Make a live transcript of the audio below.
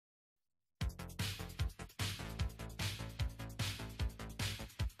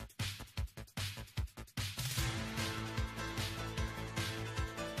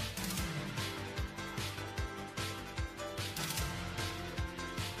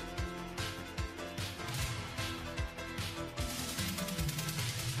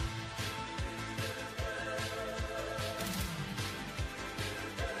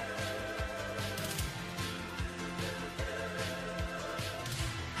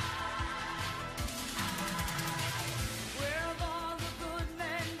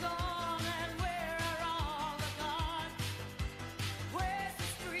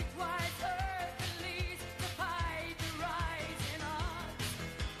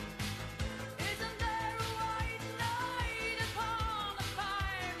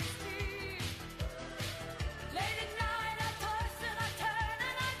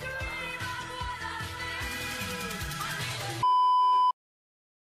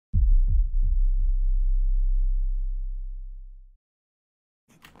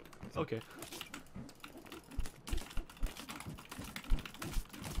Okay.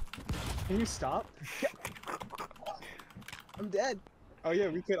 Can you stop? I'm dead. Oh yeah,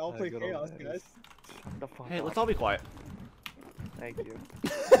 we could all play chaos, guys. Shut the fuck Hey, up. let's all be quiet. Thank you.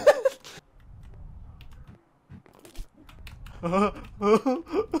 Hi.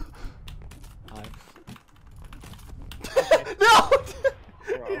 Okay. No!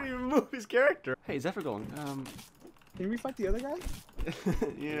 He Bro. didn't even move his character. Hey, Zephyr going. Can we fight the other guy?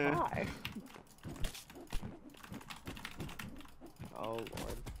 Yeah. Why? Oh lord.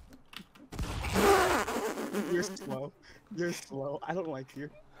 You're slow. You're slow. I don't like you.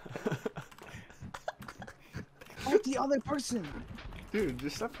 Fight the other person. Dude,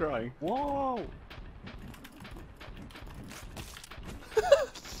 just stop crying. Whoa!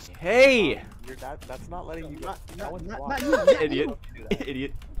 Hey! You're that's not letting you go. Not, That not, one's not, blocked. not you. Idiot. Don't do that.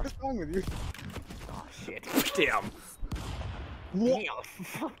 Idiot. What's wrong with you? Oh shit. Damn. What?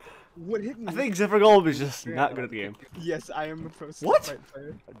 Damn. What hit me? I think Zephyr Golem is just not good at the game. Yes, I am a pro What? fight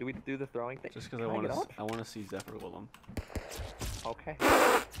player. Do we do the throwing thing? Just because Can get up? I want to see Zephyr Golem. Okay.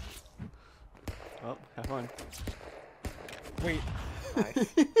 Well, have fun. Wait. Nice.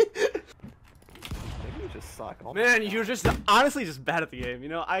 Maybe you just suck. Oh my Man, God. you're just honestly just bad at the game. You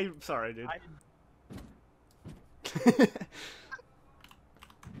know, I'm sorry, dude.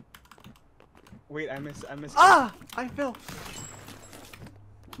 Wait, I missed. Ah! I fell.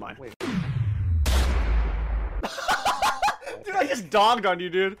 Mine. Wait. Dude, I just dogged on you,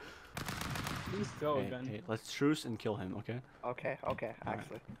 dude. Please throw a Hey, gun. hey, let's truce and kill him, okay? Okay, okay, Alright.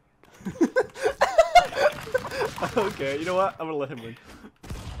 actually. Okay, you know what? I'm gonna let him win.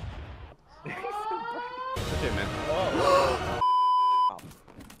 Okay, man.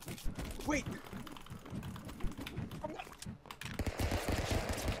 Wait.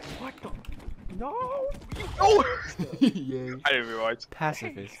 What the? No! Oh! Yay. I didn't realize.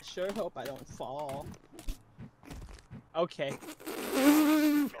 Pacifist. Sure hope I don't fall. Okay.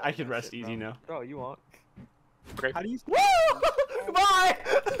 I can rest easy now. Bro, you want? Okay. How do you? Woo! Goodbye!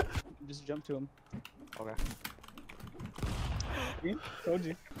 Just jump to him. Okay. See? Told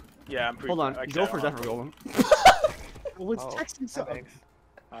you. Yeah, I'm pretty. Hold on, I go for can't- Zephyr Golem. Well, let's Oh, text him so. thanks.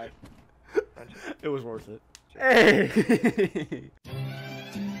 Alright. Friendship. It was worth it. Hey!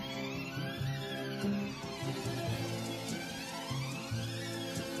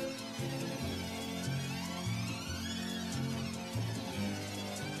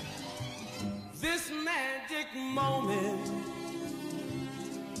 This magic moment,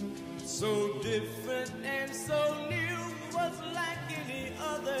 so different and so new, was like any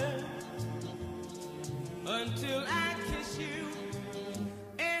other until I kissed you,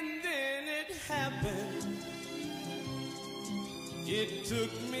 and then it happened. It took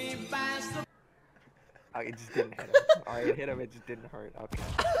me by surprise. Oh, it just didn't hit him. Alright, it hit him, it just didn't hurt. Okay.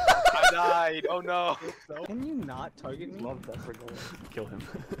 I died. Oh no. Can you not target me? Love that for going. Kill him.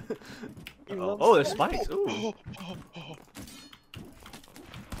 He Uh-oh. loves Oh, there's spikes. spikes. Ooh.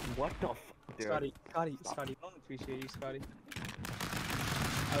 What the f? Dude. Scotty, Scotty, Scotty, I don't appreciate you, Scotty.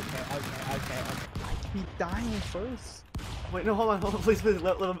 Okay. I keep dying first. Wait, no, hold on, please,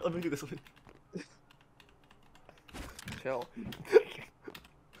 let me do this. Chill.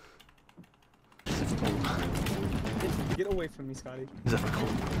 Get away from me, Scotty. Zephyr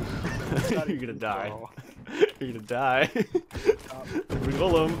Golem. You're gonna die. Bro. You're gonna die. Stop. Zephyr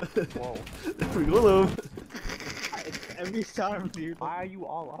Golem. Whoa. Zephyr Golem. Every time, dude. Why are you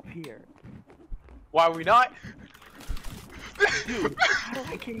all up here? Why are we not? Dude, how do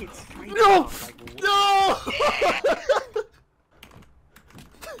I get it straight No! up? Like, what? No!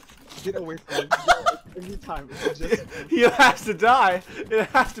 Get away from me. Get away. Every time. It's just. He has to die. It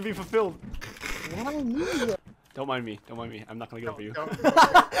has to be fulfilled. Why me? Don't mind me. Don't mind me. I'm not gonna go for you. Don't.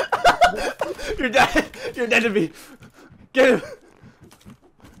 You're dead. You're dead to me. Get him.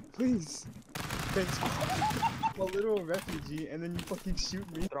 Please. Thanks. I'm a literal refugee, and then you fucking shoot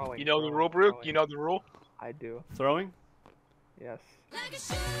me. Throwing. You know the throwing, rule, Brooke? throwing. You know the rule? I do. Throwing. Yes. Like a shooting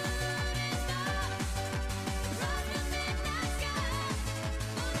star across the midnight sky.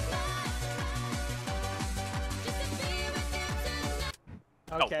 Just to be with you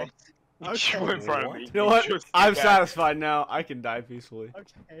tonight. Okay. You were in front of me. You know what? Just I'm back. satisfied now. I can die peacefully.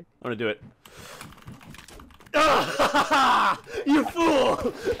 Okay. I'm gonna do it. You fool!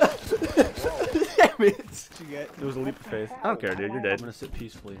 Damn it! What you get? It was a leap of faith. I don't care, dude. You're dead. I'm gonna sit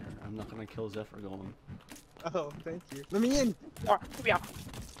peacefully here. I'm not gonna kill Zephyr Golem. Oh, thank you. Let me in. Let me out.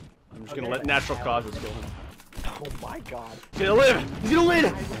 I'm just gonna Okay. let natural causes kill him. Oh my god. He's gonna live! He's gonna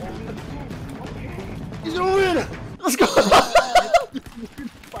win! He's gonna win! Let's go!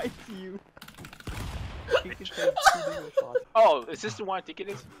 Fight you. He can take 2 shots. Oh, is this the one I think it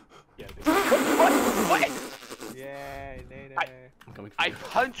is? Yeah, What? yeah, later. I'm coming for I you.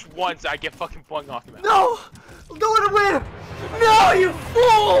 punch once, I get fucking flung off the map. No! Don't let him win! No, you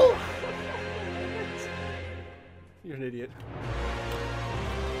fool! You're an idiot.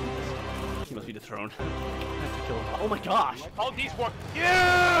 He must be dethroned. I have to kill him. Oh my gosh! All these work.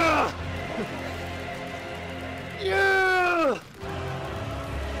 Yeah! Yeah!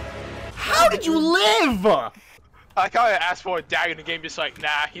 How did you live? I kinda asked for a dagger in the game, just like,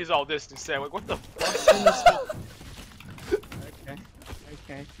 nah, here's all this instead. Like, what the fuck?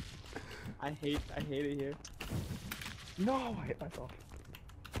 Okay. I hate it here. No, I hit myself.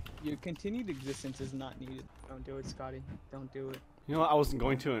 Your continued existence is not needed. Don't do it, Scotty. Don't do it. You know what? I wasn't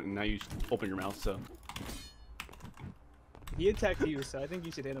going to, and now you open your mouth, so. He attacked you, so I think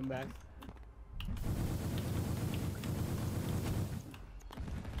you should hit him back.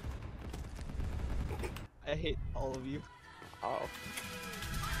 I hate all of you. Oh.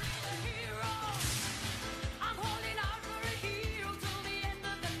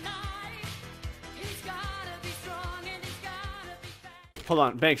 Hold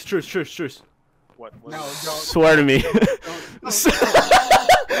on, Banks, truce. What? No, don't. Swear to me.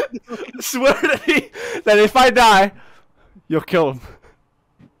 Swear to me that if I die, you'll kill him.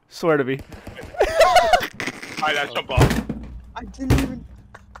 Swear to me. Alright, let's jump off. I didn't even.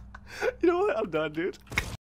 You know what? I'm done, dude.